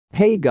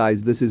Hey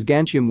guys, this is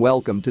Gantium.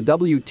 Welcome to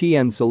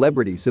WTN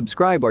Celebrity.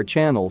 Subscribe our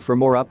channel for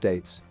more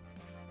updates.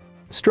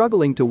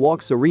 Struggling to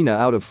walk Serena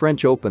out of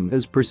French Open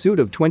as pursuit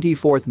of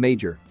 24th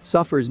major,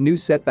 suffers new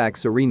setback.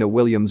 Serena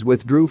Williams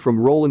withdrew from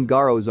Roland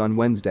Garros on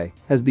Wednesday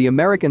as the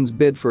American's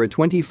bid for a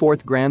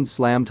 24th Grand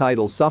Slam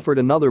title suffered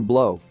another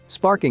blow,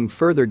 sparking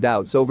further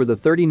doubts over the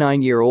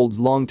 39-year-old's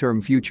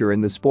long-term future in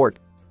the sport.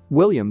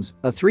 Williams,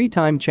 a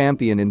three-time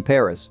champion in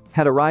Paris,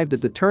 had arrived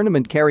at the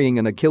tournament carrying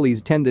an Achilles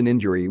tendon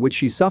injury which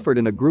she suffered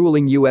in a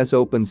grueling US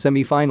Open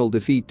semi-final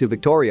defeat to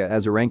Victoria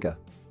Azarenka.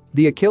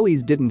 The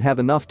Achilles didn't have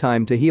enough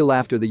time to heal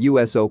after the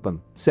US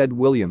Open, said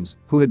Williams,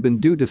 who had been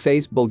due to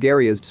face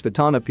Bulgaria's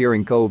Tsvetana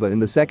Pironkova in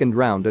the second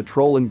round at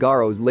Roland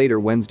Garros later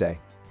Wednesday.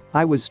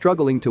 "I was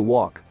struggling to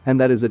walk, and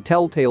that is a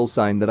telltale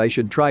sign that I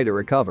should try to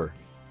recover.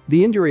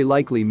 The injury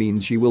likely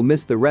means she will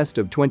miss the rest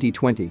of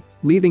 2020,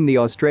 leaving the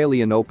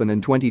Australian Open in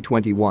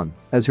 2021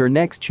 as her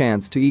next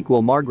chance to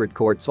equal Margaret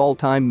Court's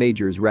all-time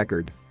majors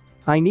record.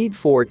 I need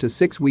 4 to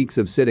 6 weeks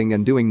of sitting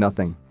and doing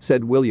nothing,"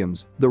 said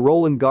Williams, the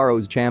Roland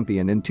Garros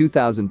champion in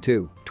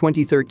 2002,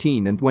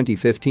 2013 and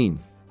 2015.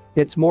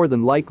 "It's more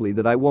than likely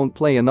that I won't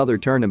play another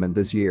tournament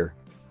this year."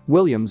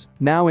 Williams,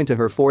 now into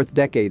her fourth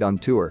decade on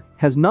tour,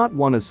 has not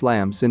won a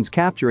slam since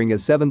capturing a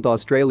 7th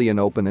Australian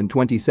Open in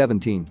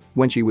 2017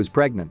 when she was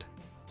pregnant.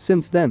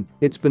 Since then,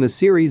 it's been a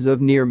series of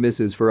near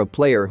misses for a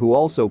player who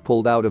also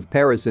pulled out of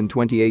Paris in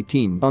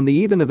 2018 on the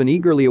eve of an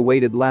eagerly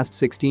awaited last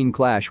 16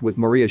 clash with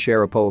Maria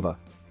Sharapova.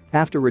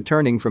 After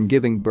returning from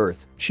giving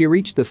birth, she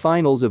reached the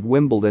finals of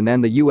Wimbledon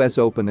and the US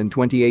Open in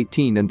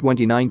 2018 and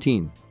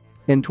 2019.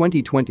 In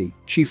 2020,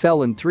 she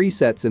fell in 3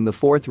 sets in the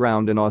 4th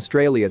round in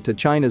Australia to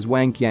China's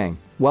Wang Yang,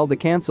 while the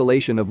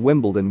cancellation of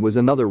Wimbledon was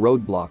another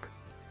roadblock.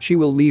 She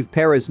will leave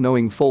Paris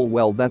knowing full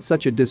well that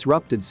such a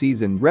disrupted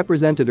season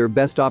represented her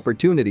best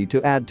opportunity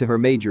to add to her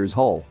majors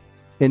haul.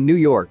 In New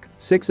York,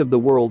 6 of the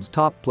world's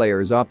top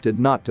players opted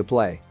not to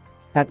play.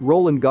 At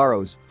Roland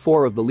Garros,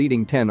 4 of the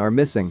leading 10 are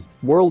missing: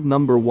 world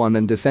number 1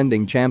 and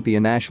defending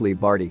champion Ashleigh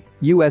Barty,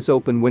 US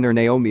Open winner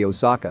Naomi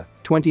Osaka,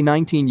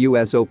 2019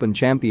 US Open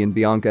champion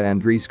Bianca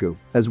Andreescu,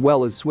 as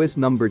well as Swiss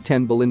number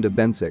 10 Belinda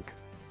Bencic.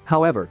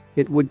 However,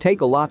 it would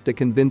take a lot to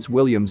convince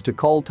Williams to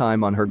call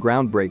time on her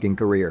groundbreaking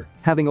career,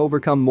 having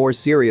overcome more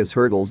serious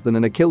hurdles than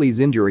an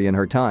Achilles injury in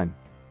her time.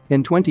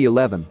 In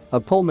 2011, a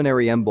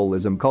pulmonary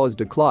embolism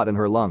caused a clot in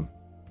her lung.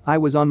 "I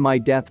was on my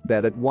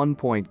deathbed at one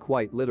point,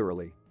 quite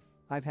literally.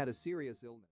 I've had a serious illness."